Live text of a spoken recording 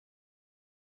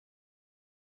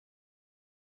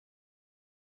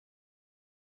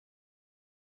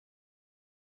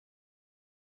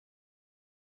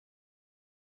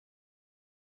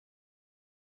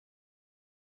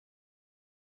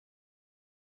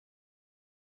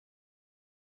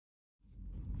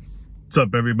What's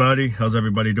up, everybody? How's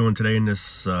everybody doing today in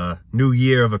this new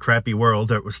year of a crappy world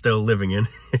that we're still living in?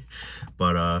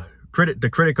 But the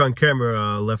critic on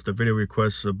camera left a video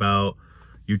request about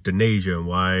euthanasia and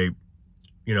why,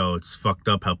 you know, it's fucked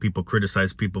up how people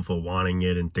criticize people for wanting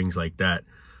it and things like that.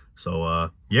 So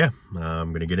yeah,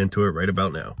 I'm gonna get into it right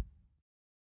about now.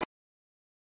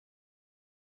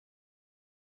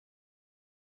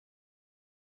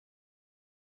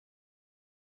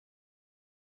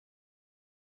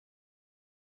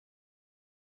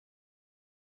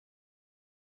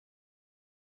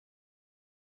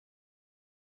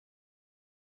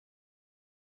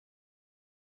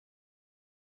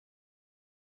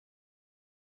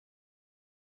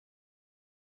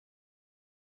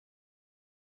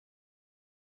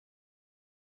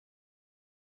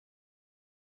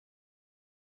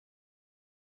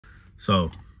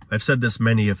 So, I've said this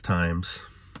many of times,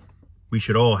 we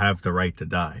should all have the right to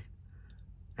die.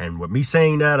 And with me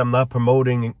saying that, I'm not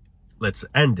promoting, let's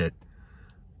end it.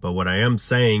 But what I am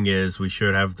saying is we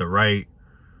should have the right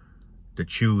to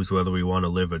choose whether we want to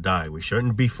live or die. We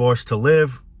shouldn't be forced to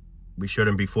live. We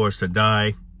shouldn't be forced to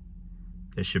die.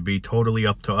 It should be totally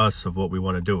up to us of what we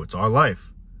want to do. It's our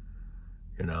life.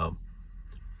 You know,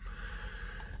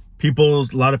 a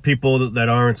lot of people that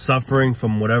aren't suffering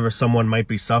from whatever someone might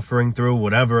be suffering through,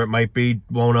 whatever it might be,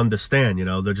 won't understand. You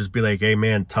know, they'll just be like, hey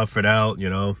man, tough it out. You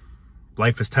know,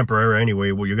 life is temporary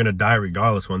anyway. Well, you're going to die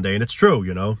regardless one day. And it's true,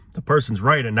 you know, the person's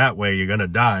right in that way. You're going to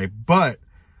die, but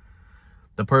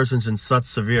the person's in such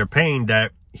severe pain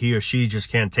that he or she just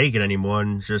can't take it anymore.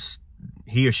 And just,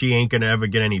 he or she ain't going to ever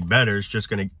get any better. It's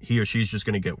just he or she's just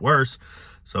going to get worse.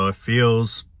 So it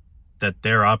feels that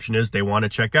their option is they want to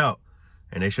check out.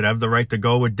 And they should have the right to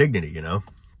go with dignity, you know?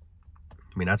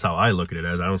 I mean, that's how I look at it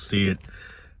as. I don't see it,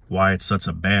 why it's such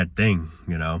a bad thing,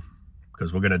 you know?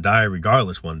 Because we're going to die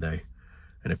regardless one day.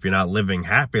 And if you're not living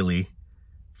happily,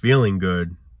 feeling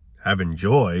good, having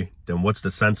joy, then what's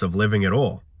the sense of living at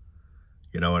all?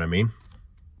 You know what I mean?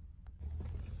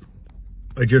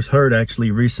 I just heard actually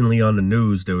recently on the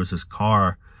news, there was this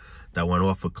car that went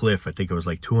off a cliff. I think it was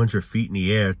like 200 feet in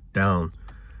the air down.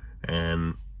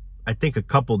 And I think a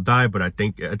couple died, but I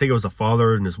think it was the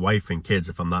father and his wife and kids,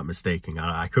 if I'm not mistaken.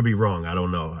 I could be wrong. I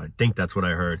don't know. I think that's what I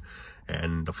heard.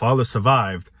 And the father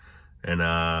survived. And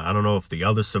I don't know if the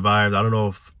others survived. I don't know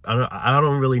if, I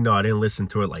don't really know. I didn't listen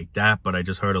to it like that, but I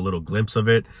just heard a little glimpse of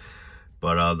it.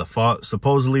 But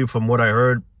supposedly from what I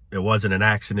heard, it wasn't an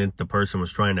accident. The person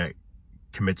was trying to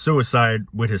commit suicide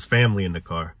with his family in the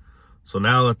car. So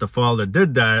now that the father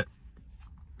did that,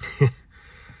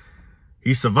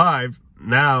 he survived.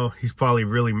 Now he's probably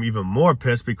really even more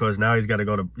pissed because now he's going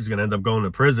to end up going to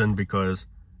prison because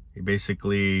he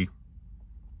basically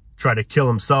tried to kill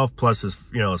himself plus his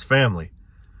family.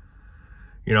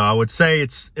 You know, I would say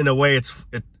it's, in a way,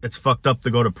 it's fucked up to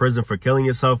go to prison for killing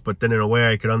yourself, but then in a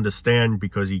way I could understand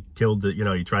because he killed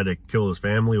he tried to kill his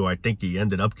family, or I think he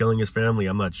ended up killing his family.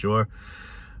 I'm not sure.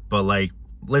 But like,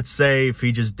 let's say if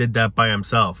he just did that by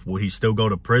himself, would he still go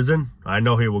to prison? I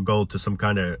know he would go to some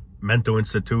kind of mental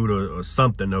institute or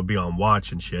something. They'll be on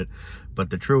watch and shit.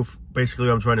 But the truth, basically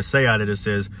what I'm trying to say out of this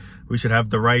is we should have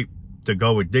the right to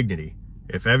go with dignity.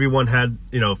 If everyone had,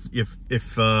 you know, if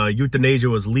euthanasia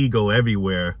was legal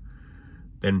everywhere,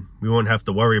 then we wouldn't have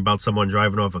to worry about someone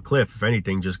driving off a cliff. If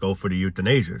anything, just go for the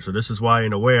euthanasia. So this is why,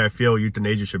 in a way, I feel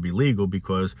euthanasia should be legal,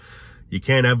 because you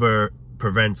can't ever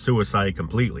prevent suicide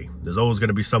completely. There's always going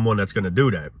to be someone that's going to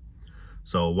do that.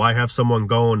 So why have someone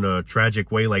go in a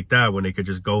tragic way like that when they could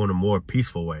just go in a more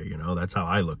peaceful way? You know, that's how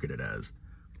I look at it as.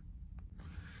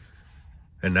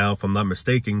 And now, if I'm not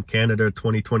mistaken, Canada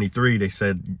 2023, they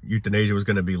said euthanasia was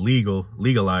going to be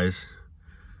legalized.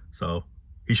 So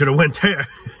he should have went there.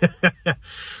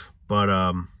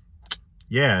 But,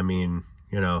 yeah, I mean,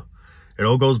 you know, it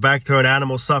all goes back to an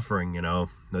animal suffering, you know,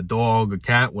 a dog, a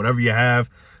cat, whatever you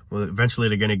have. Well, eventually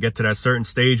they're going to get to that certain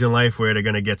stage in life where they're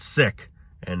going to get sick.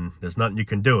 And there's nothing you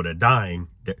can do. They're dying.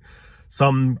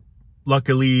 Some,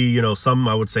 luckily, you know, some,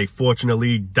 I would say,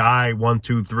 fortunately, die 1,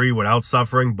 2, 3 without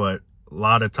suffering. But a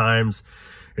lot of times,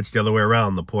 it's the other way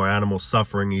around. The poor animal's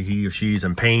suffering. He or she's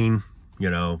in pain,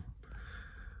 you know,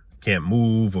 can't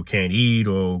move or can't eat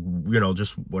or, you know,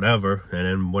 just whatever. And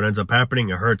then what ends up happening,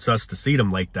 it hurts us to see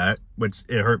them like that. Which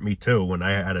it hurt me too when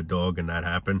I had a dog and that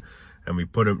happened. And we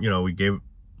put him, you know,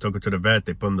 took it to the vet.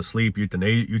 They put him to sleep,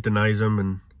 euthanize him,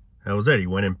 and that was it. He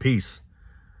went in peace.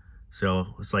 So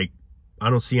it's like,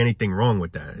 I don't see anything wrong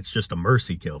with that. It's just a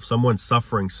mercy kill. If someone's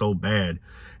suffering so bad,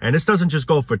 and this doesn't just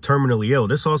go for terminally ill,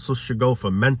 this also should go for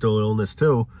mental illness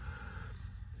too.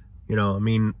 You know, I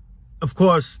mean, of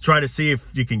course, try to see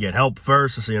if you can get help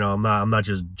first. So, I'm not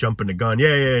just jumping the gun.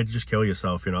 Yeah, just kill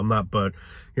yourself. I'm not, but,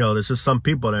 there's just some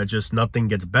people that just nothing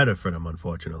gets better for them,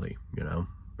 unfortunately,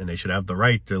 and they should have the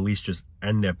right to at least just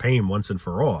end their pain once and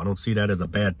for all. I don't see that as a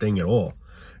bad thing at all.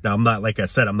 Now, I'm not, like I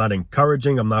said, I'm not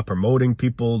encouraging, I'm not promoting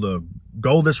people to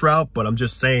go this route, but I'm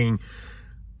just saying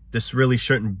this really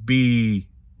shouldn't be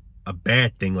a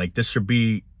bad thing. Like, this should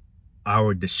be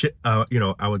our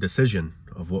decision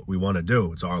of what we want to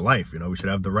do. It's our life. We should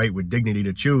have the right with dignity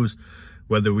to choose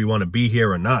whether we want to be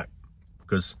here or not,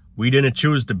 because we didn't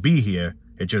choose to be here.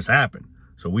 It just happened.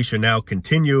 So we should now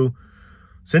continue.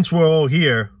 Since we're all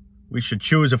here, we should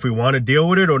choose if we want to deal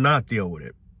with it or not deal with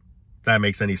it. If that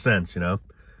makes any sense,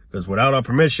 because without our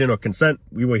permission or consent,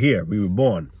 we were here. We were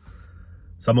born.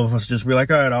 Some of us just be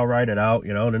like, all right, I'll write it out,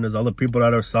 and then there's other people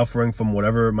that are suffering from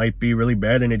whatever it might be really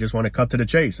bad, and they just want to cut to the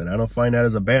chase. And I don't find that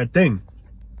as a bad thing.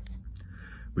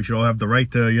 We should all have the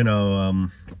right to,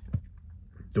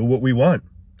 do what we want.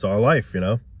 It's our life,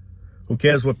 Who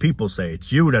cares what people say?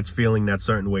 It's you that's feeling that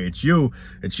certain way. It's you.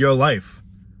 It's your life.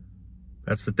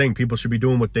 That's the thing. People should be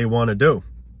doing what they want to do.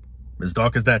 As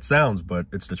dark as that sounds, but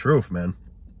it's the truth, man.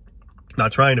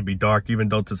 Not trying to be dark, even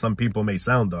though to some people it may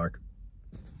sound dark.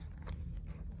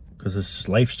 Because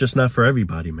life's just not for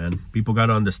everybody, man. People got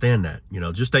to understand that.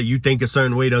 Just that you think a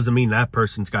certain way doesn't mean that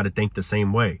person's got to think the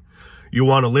same way. You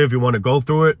want to live, you want to go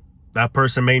through it, that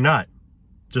person may not.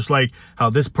 Just like how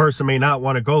this person may not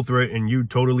want to go through it and you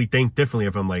totally think differently.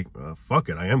 If I'm like, fuck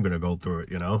it, I am going to go through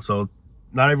it, So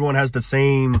not everyone has the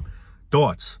same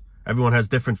thoughts. Everyone has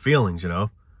different feelings, And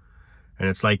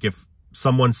it's like if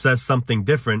someone says something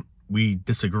different, we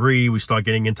disagree, we start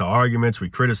getting into arguments, we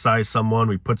criticize someone,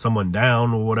 we put someone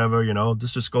down or whatever,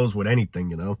 This just goes with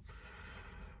anything,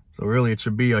 So really it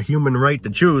should be a human right to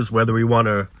choose whether we want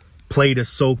to play this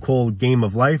so-called game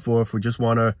of life or if we just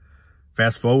want to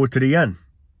fast forward to the end.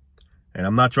 And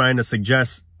I'm not trying to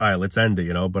suggest, all right, let's end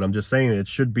it, but I'm just saying it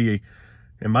should be,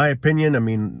 in my opinion,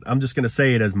 I'm just going to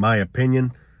say it as my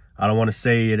opinion. I don't want to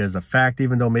say it as a fact,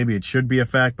 even though maybe it should be a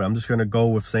fact, but I'm just going to go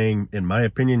with saying, in my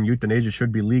opinion, euthanasia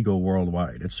should be legal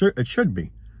worldwide. It should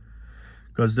be.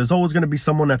 Because there's always going to be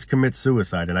someone that's commits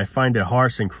suicide, and I find it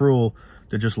harsh and cruel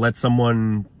to just let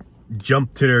someone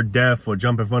jump to their death or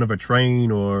jump in front of a train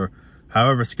or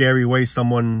however scary way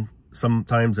someone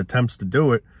sometimes attempts to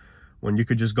do it, when you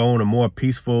could just go in a more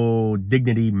peaceful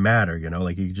dignity matter,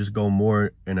 like you could just go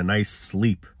more in a nice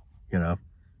sleep, So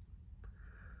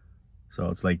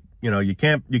it's like, you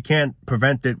can't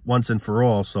prevent it once and for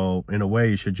all. So in a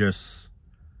way you should just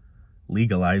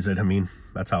legalize it.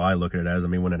 That's how I look at it as.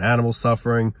 When an animal's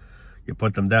suffering, you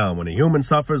put them down. When a human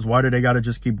suffers, why do they got to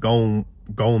just keep going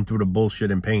through the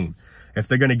bullshit and pain? If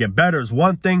they're going to get better is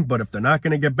one thing, but if they're not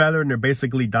going to get better and they're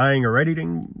basically dying already,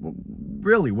 then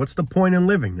really, what's the point in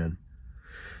living then?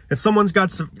 If someone's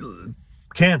got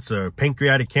cancer,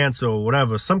 pancreatic cancer or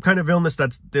whatever, some kind of illness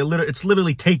it's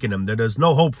literally taking them, there's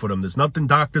no hope for them. There's nothing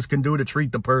doctors can do to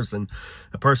treat the person.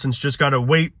 The person's just got to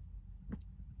wait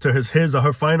to his or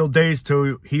her final days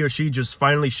till he or she just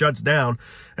finally shuts down,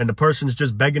 and the person's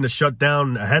just begging to shut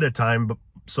down ahead of time, but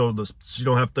so she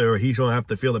don't have to, or he don't have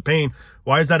to feel the pain.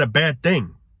 Why is that a bad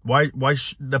thing? Why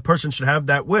the person should have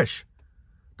that wish?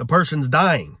 The person's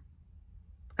dying.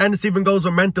 And this even goes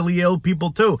with mentally ill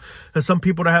people too. There's some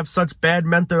people that have such bad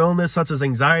mental illness, such as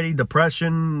anxiety,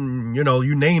 depression,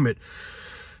 you name it.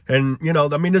 And,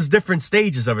 there's different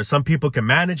stages of it. Some people can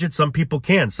manage it. Some people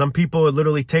can't. Some people, it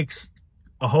literally takes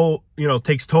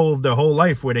takes toll of their whole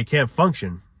life where they can't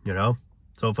function,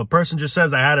 So if a person just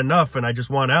says, I had enough and I just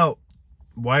want out,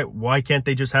 why can't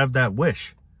they just have that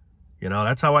wish?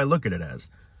 That's how I look at it as.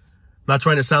 I'm not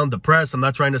trying to sound depressed. I'm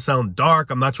not trying to sound dark.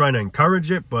 I'm not trying to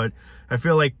encourage it, but I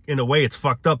feel like in a way it's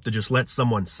fucked up to just let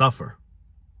someone suffer.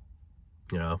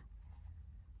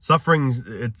 Suffering's,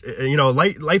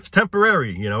 life's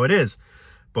temporary, it is.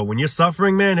 But when you're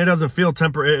suffering, man, it doesn't feel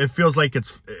temporary. It feels like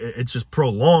it's just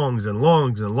prolongs and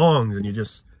longs and longs, and you're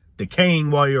just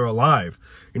decaying while you're alive.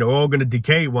 We're all going to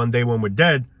decay one day when we're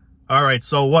dead. All right,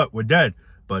 so what? We're dead.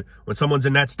 But when someone's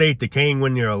in that state, decaying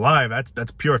when you're alive,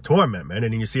 that's pure torment, man.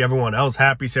 And then you see everyone else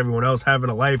happy, see everyone else having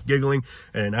a life, giggling,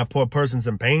 and that poor person's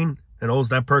in pain, and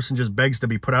that person just begs to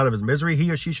be put out of his misery.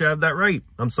 He or she should have that right.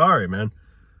 I'm sorry, man.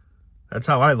 That's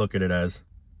how I look at it as.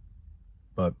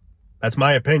 But that's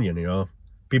my opinion,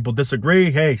 People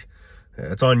disagree, hey,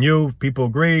 it's on you. If people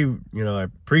agree, I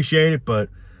appreciate it, but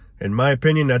in my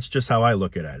opinion, that's just how I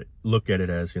look at it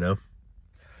as,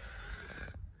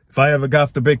 if I ever,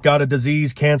 God forbid, got a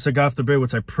disease, cancer, God forbid,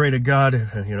 which I pray to God,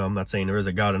 you know, I'm not saying there is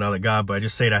a God, another God, but I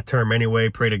just say that term anyway,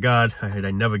 pray to God,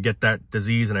 I never get that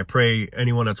disease, and I pray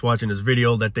anyone that's watching this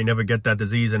video that they never get that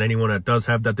disease, and anyone that does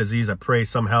have that disease, I pray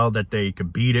somehow that they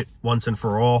could beat it once and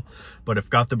for all. But if,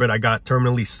 God forbid, I got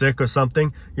terminally sick or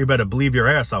something, you better believe your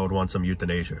ass I would want some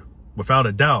euthanasia. Without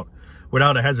a doubt.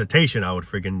 Without a hesitation, I would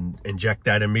freaking inject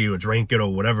that in me or drink it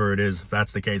or whatever it is, if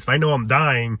that's the case. If I know I'm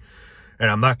dying and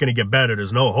I'm not going to get better,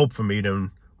 there's no hope for me, then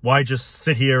why just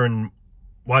sit here and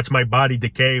watch my body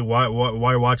decay? Why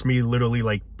watch me literally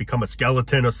like become a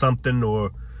skeleton or something,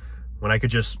 or when I could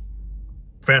just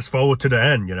fast forward to the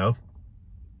end, you know?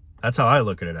 That's how I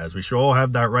look at it as. We should all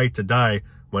have that right to die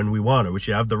when we want it. We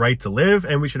should have the right to live,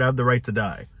 and we should have the right to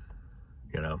die,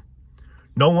 you know?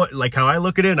 No one, like how I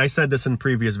look at it, and I said this in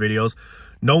previous videos,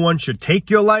 no one should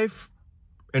take your life,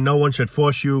 and no one should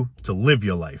force you to live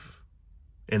your life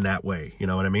in that way. You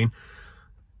know what I mean?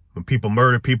 When people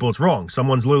murder people, it's wrong.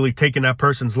 Someone's literally taking that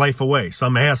person's life away.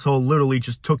 Some asshole literally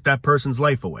just took that person's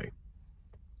life away.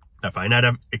 I find that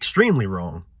extremely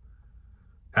wrong.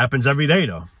 Happens every day,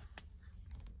 though.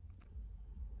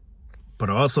 But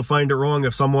I also find it wrong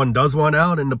if someone does want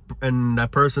out and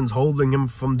that person's holding him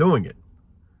from doing it.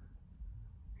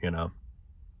 You know,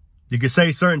 you can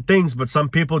say certain things, but some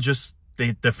people just,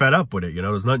 they're fed up with it. You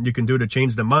know, there's nothing you can do to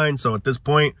change their mind. So at this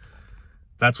point,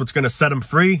 that's what's going to set them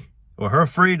free or her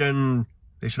free, then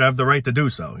they should have the right to do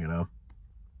so, you know.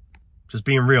 Just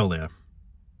being real there.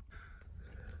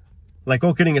 Like,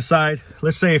 all kidding aside,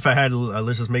 let's say if I had,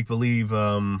 let's just make believe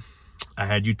I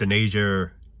had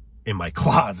euthanasia in my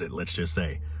closet, let's just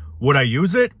say. Would I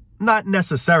use it? Not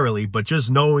necessarily, but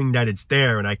just knowing that it's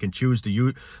there and I can choose to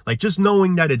use, like, just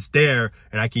knowing that it's there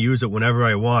and I can use it whenever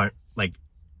I want, like,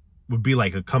 would be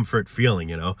like a comfort feeling,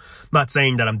 you know. I'm not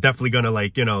saying that I'm definitely gonna,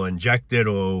 like, you know, inject it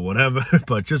or whatever,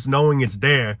 but just knowing it's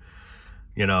there,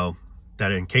 you know,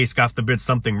 that in case, God forbid,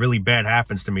 something really bad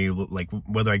happens to me, like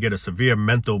whether I get a severe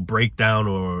mental breakdown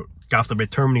or, God forbid,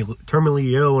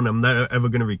 terminally ill and I'm not ever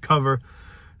gonna recover,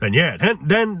 then yeah,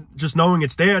 then just knowing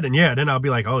it's there, then yeah, then I'll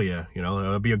be like, oh yeah, you know,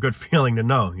 it'll be a good feeling to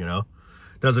know, you know.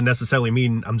 Doesn't necessarily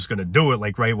mean I'm just going to do it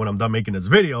like right when I'm done making this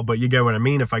video, but you get what I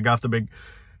mean. If I got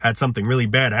had something really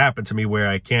bad happen to me where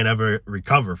I can't ever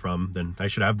recover from, then I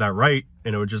should have that right,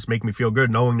 and it would just make me feel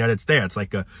good knowing that it's there. It's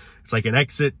like an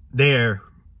exit there.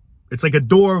 It's like a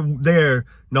door there,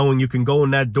 knowing you can go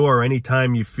in that door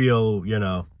anytime you feel, you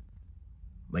know,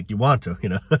 like you want to, you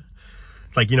know.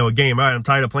 It's like, you know, a game. All right, I'm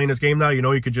tired of playing this game now. You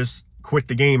know, you could just quit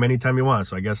the game anytime you want.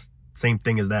 So I guess same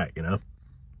thing as that, you know.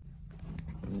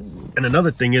 And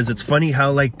another thing is, it's funny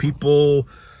how, like, people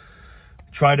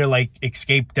try to, like,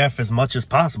 escape death as much as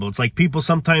possible. It's like people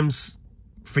sometimes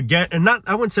forget, and not,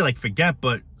 I wouldn't say like forget,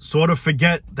 but sort of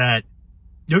forget that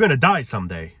you're going to die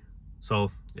someday. So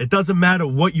it doesn't matter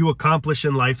what you accomplish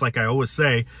in life. Like I always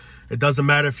say, it doesn't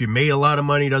matter if you made a lot of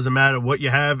money. It doesn't matter what you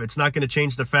have. It's not going to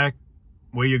change the fact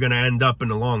where you're going to end up in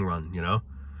the long run, you know.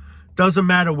 Doesn't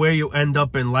matter where you end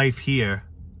up in life here,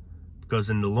 because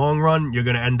in the long run, you're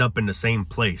going to end up in the same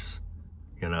place,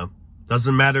 you know.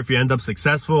 Doesn't matter if you end up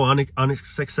successful,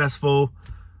 unsuccessful,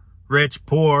 rich,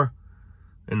 poor.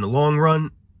 In the long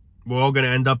run, we're all going to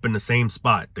end up in the same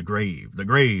spot, the grave, the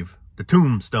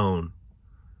tombstone.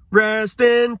 Rest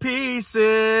in pieces,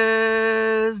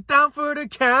 down for the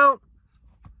count.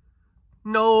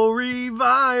 No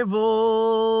revival,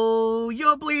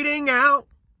 you're bleeding out.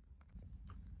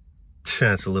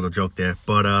 That's a little joke there.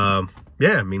 But,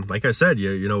 yeah, I mean, like I said,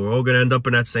 you know, we're all going to end up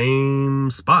in that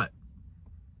same spot.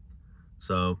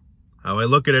 So, how I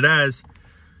look at it as,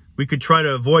 we could try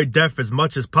to avoid death as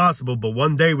much as possible, but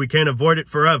one day we can't avoid it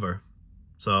forever.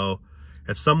 So,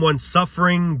 if someone's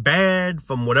suffering bad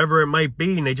from whatever it might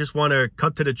be, and they just want to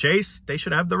cut to the chase, they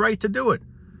should have the right to do it.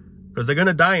 Because they're going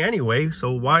to die anyway,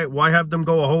 so why have them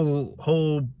go a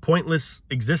whole pointless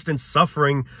existence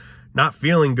suffering, not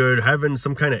feeling good, having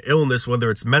some kind of illness,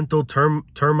 whether it's mental,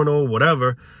 terminal,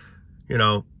 whatever, you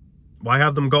know, why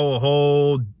have them go a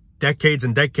whole decades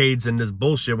and decades in this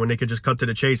bullshit when they could just cut to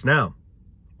the chase now?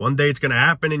 One day it's going to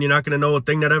happen and you're not going to know a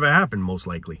thing that ever happened, most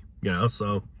likely, you know,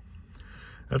 so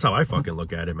that's how I fucking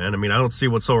look at it, man. I mean, I don't see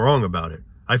what's so wrong about it.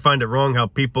 I find it wrong how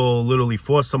people literally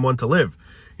force someone to live.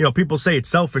 You know, people say it's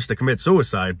selfish to commit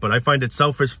suicide, but I find it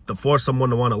selfish to force someone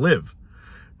to want to live.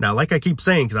 Now, like I keep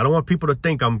saying, because I don't want people to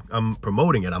think I'm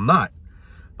promoting it. I'm not.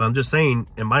 But I'm just saying,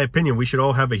 in my opinion, we should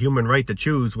all have a human right to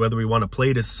choose whether we want to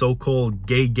play this so-called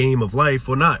gay game of life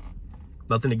or not.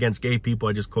 Nothing against gay people.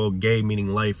 I just call gay meaning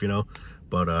life, you know.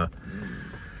 But,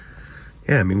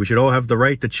 yeah, I mean, we should all have the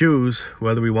right to choose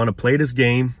whether we want to play this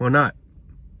game or not.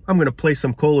 I'm going to play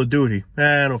some Call of Duty.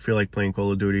 I don't feel like playing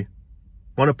Call of Duty.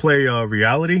 Want to play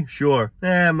reality? Sure.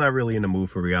 I'm not really in the mood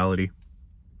for reality.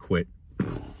 Quit.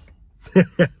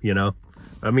 You know?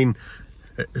 I mean,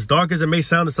 as dark as it may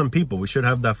sound to some people, we should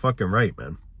have that fucking right,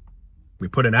 man. We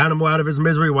put an animal out of his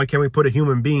misery. Why can't we put a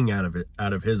human being out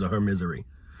of his or her misery?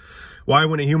 Why,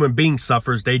 when a human being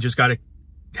suffers, they just got to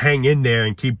hang in there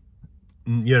and keep,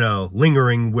 you know,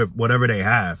 lingering with whatever they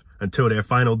have until their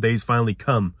final days finally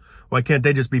come? Why can't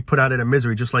they just be put out of their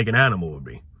misery just like an animal would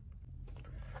be?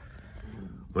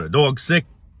 When a dog's sick,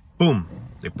 boom,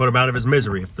 they put him out of his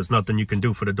misery if there's nothing you can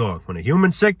do for the dog. When a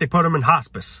human's sick, they put him in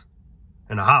hospice,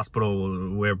 in a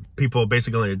hospital where people are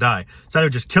basically going to die. Instead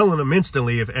of just killing them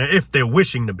instantly if they're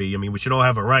wishing to be. I mean, we should all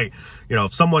have a right. You know,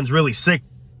 if someone's really sick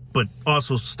but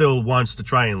also still wants to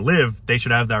try and live, they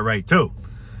should have that right too.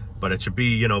 But it should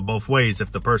be, you know, both ways.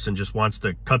 If the person just wants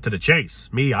to cut to the chase.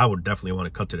 Me, I would definitely want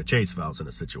to cut to the chase if I was in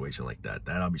a situation like that.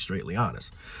 I'll be straightly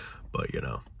honest. But, you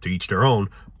know, to each their own.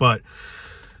 But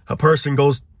a person,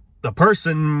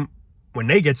 when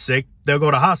they get sick, they'll go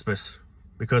to hospice.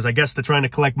 Because I guess they're trying to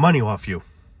collect money off you.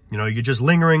 You know, you're just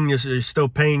lingering, you're still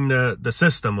paying the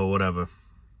system or whatever.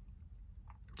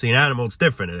 See, an animal, it's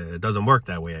different. It doesn't work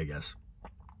that way, I guess.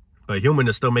 But a human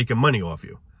is still making money off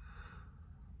you.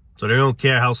 So they don't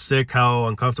care how sick, how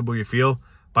uncomfortable you feel.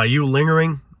 By you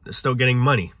lingering, they're still getting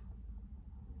money.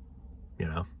 You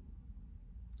know?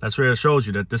 That's where it shows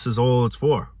you that this is all it's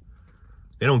for.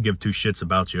 They don't give two shits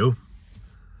about you.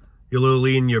 You're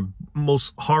literally in your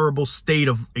most horrible state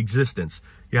of existence.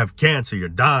 You have cancer, you're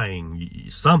dying,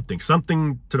 something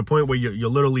to the point where you're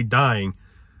literally dying.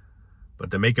 But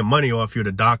they're making money off you,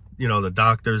 the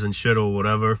doctors and shit or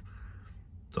whatever.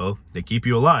 So they keep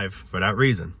you alive for that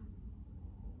reason.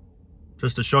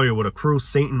 Just to show you what a cruel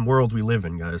Satan world we live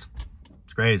in, guys.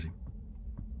 It's crazy.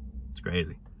 It's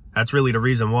crazy. That's really the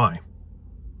reason why.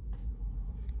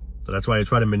 So that's why I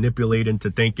try to manipulate into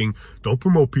thinking, don't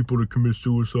promote people to commit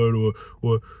suicide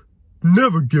or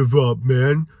never give up,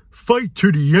 man. Fight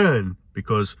to the end.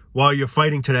 Because while you're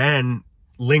fighting to the end,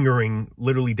 lingering,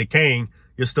 literally decaying,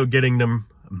 you're still getting them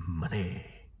money.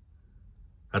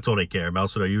 That's all they care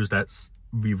about. So they use that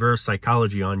reverse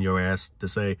psychology on your ass to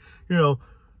say, you know,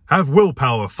 have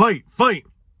willpower, fight.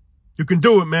 You can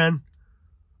do it, man.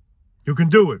 You can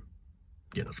do it.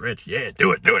 Get us rich. Yeah,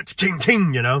 do it. Ting,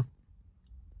 ting, you know.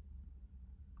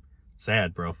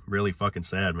 Sad, bro. Really fucking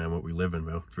sad, man, what we live in,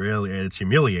 bro. It's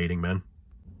humiliating, man.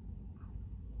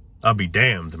 I'll be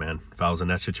damned, man, if I was in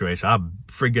that situation. I'd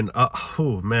friggin',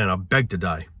 oh, man, I'd beg to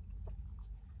die.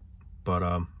 But,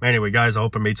 anyway, guys, I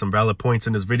hope I made some valid points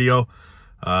in this video.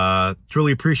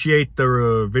 Truly appreciate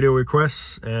the video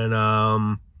requests.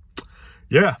 And,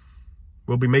 yeah,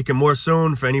 we'll be making more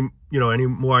soon. For any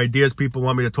more ideas people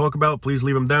want me to talk about, please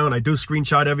leave them down. I do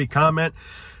screenshot every comment.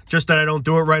 Just that I don't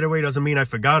do it right away doesn't mean I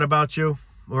forgot about you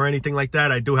or anything like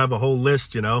that. I do have a whole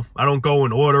list, you know. I don't go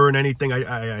in order and anything.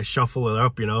 I shuffle it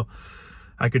up, you know.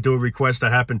 I could do a request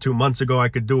that happened 2 months ago. I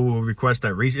could do a request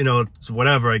that, you know, it's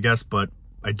whatever, I guess. But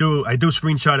I do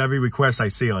screenshot every request I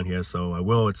see on here. So I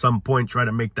will at some point try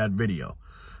to make that video.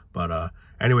 But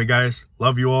anyway, guys,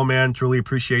 love you all, man. Truly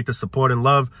appreciate the support and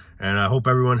love. And I hope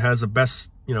everyone has the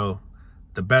best, you know,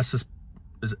 the best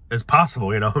as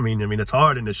possible, you know. I mean, it's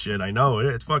hard in this shit. I know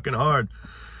it's fucking hard.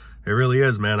 It really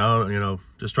is, man. I don't, you know,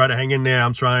 just try to hang in there.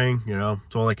 I'm trying, you know.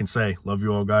 That's all I can say. Love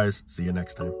you all, guys. See you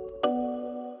next time.